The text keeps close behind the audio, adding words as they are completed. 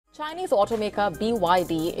Chinese automaker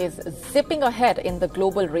BYD is zipping ahead in the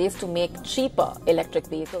global race to make cheaper electric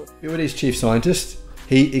vehicles. BYD's chief scientist,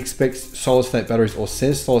 he expects solid-state batteries, or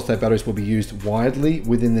says solid-state batteries will be used widely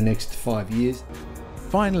within the next 5 years.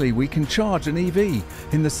 Finally, we can charge an EV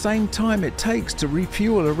in the same time it takes to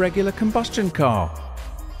refuel a regular combustion car.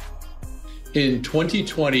 In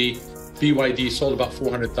 2020, BYD sold about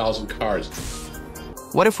 400,000 cars.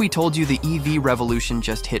 What if we told you the EV revolution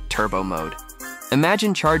just hit turbo mode?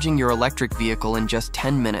 Imagine charging your electric vehicle in just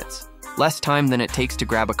 10 minutes, less time than it takes to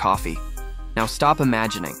grab a coffee. Now stop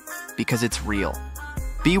imagining, because it's real.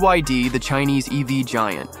 BYD, the Chinese EV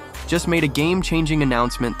giant, just made a game-changing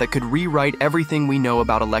announcement that could rewrite everything we know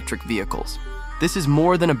about electric vehicles. This is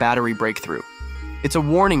more than a battery breakthrough. It's a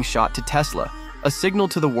warning shot to Tesla, a signal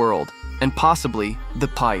to the world, and possibly the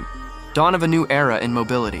pipe. Dawn of a new era in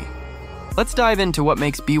mobility. Let's dive into what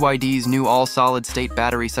makes BYD's new all-solid-state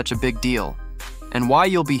battery such a big deal, and why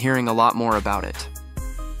you'll be hearing a lot more about it.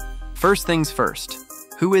 First things first,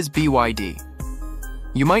 who is BYD?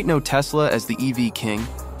 You might know Tesla as the EV king,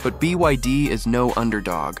 but BYD is no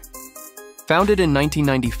underdog. Founded in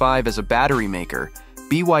 1995 as a battery maker,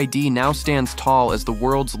 BYD now stands tall as the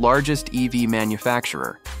world's largest EV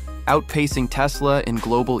manufacturer, outpacing Tesla in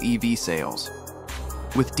global EV sales.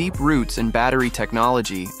 With deep roots in battery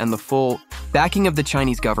technology and the full backing of the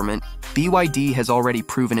Chinese government, BYD has already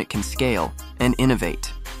proven it can scale and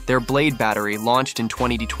innovate. Their Blade battery, launched in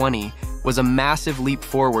 2020, was a massive leap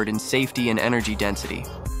forward in safety and energy density.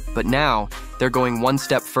 But now, they're going one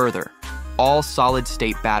step further, all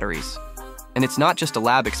solid-state batteries. And it's not just a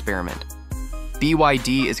lab experiment.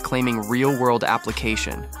 BYD is claiming real-world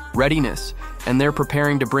application, readiness, and they're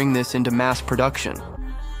preparing to bring this into mass production.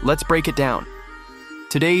 Let's break it down.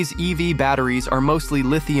 Today's EV batteries are mostly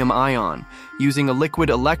lithium-ion, using a liquid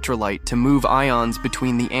electrolyte to move ions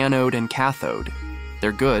between the anode and cathode.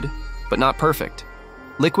 They're good, but not perfect.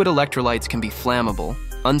 Liquid electrolytes can be flammable,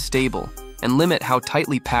 unstable, and limit how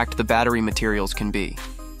tightly packed the battery materials can be.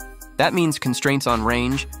 That means constraints on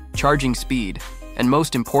range, charging speed, and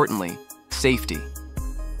most importantly, safety.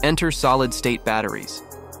 Enter solid-state batteries.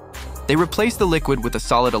 They replace the liquid with a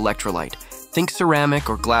solid electrolyte. Think ceramic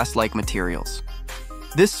or glass-like materials.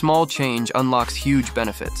 This small change unlocks huge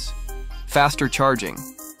benefits. Faster charging,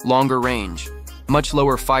 longer range, much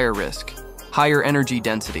lower fire risk, higher energy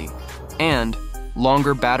density, and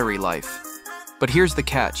longer battery life. But here's the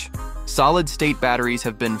catch. Solid-state batteries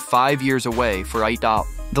have been 5 years away for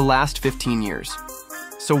the last 15 years.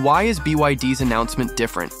 So why is BYD's announcement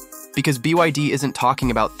different? Because BYD isn't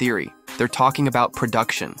talking about theory, they're talking about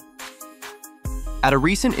production. At a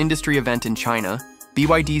recent industry event in China,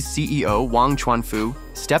 BYD's CEO, Wang Chuanfu,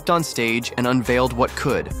 stepped on stage and unveiled what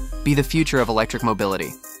could be the future of electric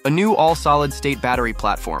mobility. A new all-solid-state battery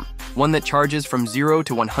platform, one that charges from 0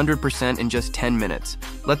 to 100% in just 10 minutes.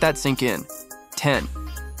 Let that sink in. 10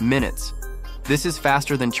 minutes. This is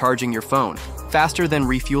faster than charging your phone, faster than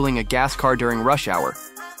refueling a gas car during rush hour.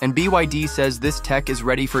 And BYD says this tech is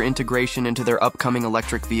ready for integration into their upcoming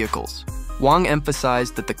electric vehicles. Wang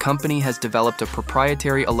emphasized that the company has developed a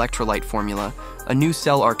proprietary electrolyte formula, a new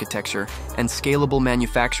cell architecture, and scalable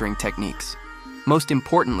manufacturing techniques. Most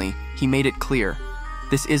importantly, he made it clear,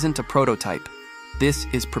 this isn't a prototype. This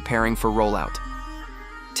is preparing for rollout.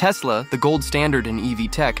 Tesla, the gold standard in EV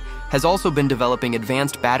tech, has also been developing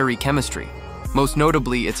advanced battery chemistry, most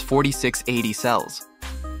notably its 4680 cells.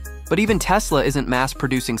 But even Tesla isn't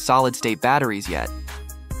mass-producing solid-state batteries yet.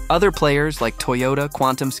 Other players like Toyota,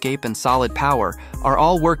 QuantumScape, and Solid Power are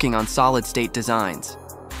all working on solid-state designs.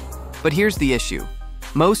 But here's the issue.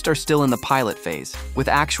 Most are still in the pilot phase, with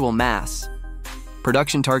actual mass.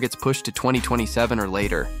 Production targets pushed to 2027 or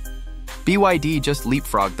later. BYD just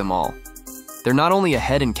leapfrogged them all. They're not only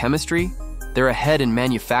ahead in chemistry, they're ahead in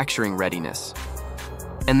manufacturing readiness.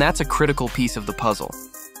 And that's a critical piece of the puzzle.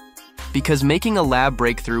 Because making a lab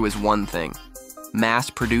breakthrough is one thing. Mass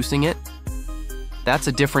producing it? That's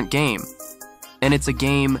a different game. And it's a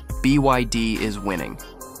game BYD is winning.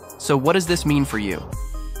 So what does this mean for you?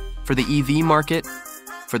 For the EV market?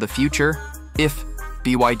 For the future? If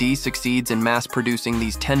BYD succeeds in mass producing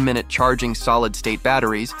these 10-minute charging solid-state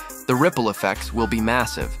batteries, the ripple effects will be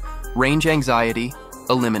massive. Range anxiety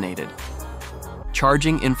eliminated.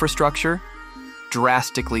 Charging infrastructure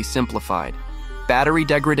drastically simplified. Battery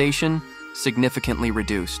degradation significantly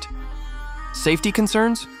reduced. Safety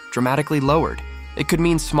concerns dramatically lowered. It could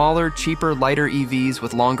mean smaller, cheaper, lighter EVs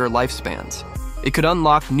with longer lifespans. It could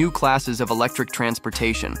unlock new classes of electric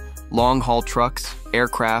transportation, long-haul trucks,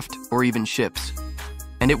 aircraft, or even ships.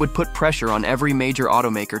 And it would put pressure on every major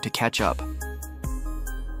automaker to catch up.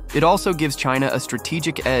 It also gives China a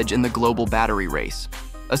strategic edge in the global battery race.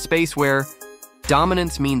 a space where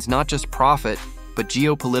dominance means not just profit, but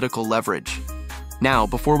geopolitical leverage. Now,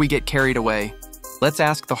 before we get carried away, let's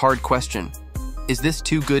ask the hard question. Is this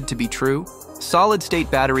too good to be true? Solid-state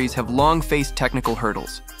batteries have long faced technical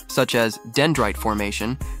hurdles, such as dendrite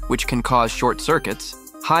formation, which can cause short circuits,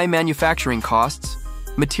 high manufacturing costs,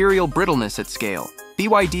 material brittleness at scale.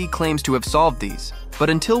 BYD claims to have solved these, but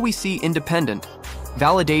until we see independent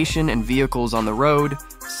validation and vehicles on the road,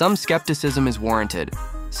 some skepticism is warranted.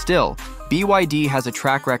 Still, BYD has a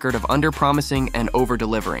track record of under-promising and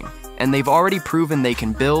over-delivering, and they've already proven they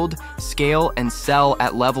can build, scale, and sell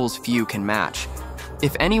at levels few can match.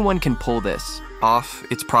 If anyone can pull this off,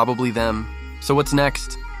 it's probably them. So what's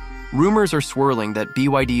next? Rumors are swirling that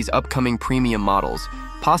BYD's upcoming premium models,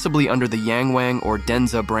 possibly under the Yangwang or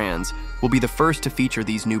Denza brands, will be the first to feature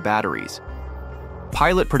these new batteries.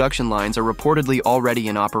 Pilot production lines are reportedly already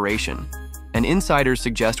in operation, and insiders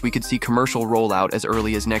suggest we could see commercial rollout as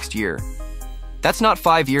early as next year. That's not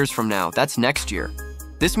 5 years from now, that's next year.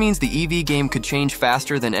 This means the EV game could change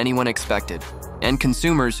faster than anyone expected, and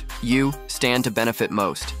consumers, you, stand to benefit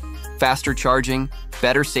most. Faster charging,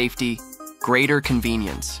 better safety, greater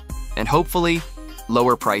convenience, and hopefully,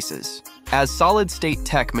 lower prices. As solid-state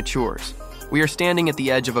tech matures, we are standing at the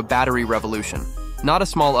edge of a battery revolution. Not a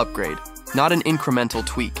small upgrade, not an incremental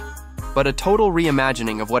tweak, but a total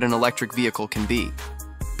reimagining of what an electric vehicle can be.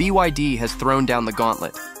 BYD has thrown down the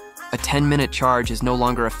gauntlet. A 10-minute charge is no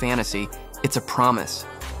longer a fantasy, it's a promise.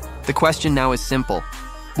 The question now is simple.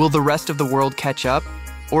 Will the rest of the world catch up?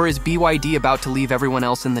 Or is BYD about to leave everyone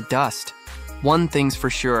else in the dust? One thing's for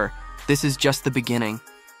sure, this is just the beginning.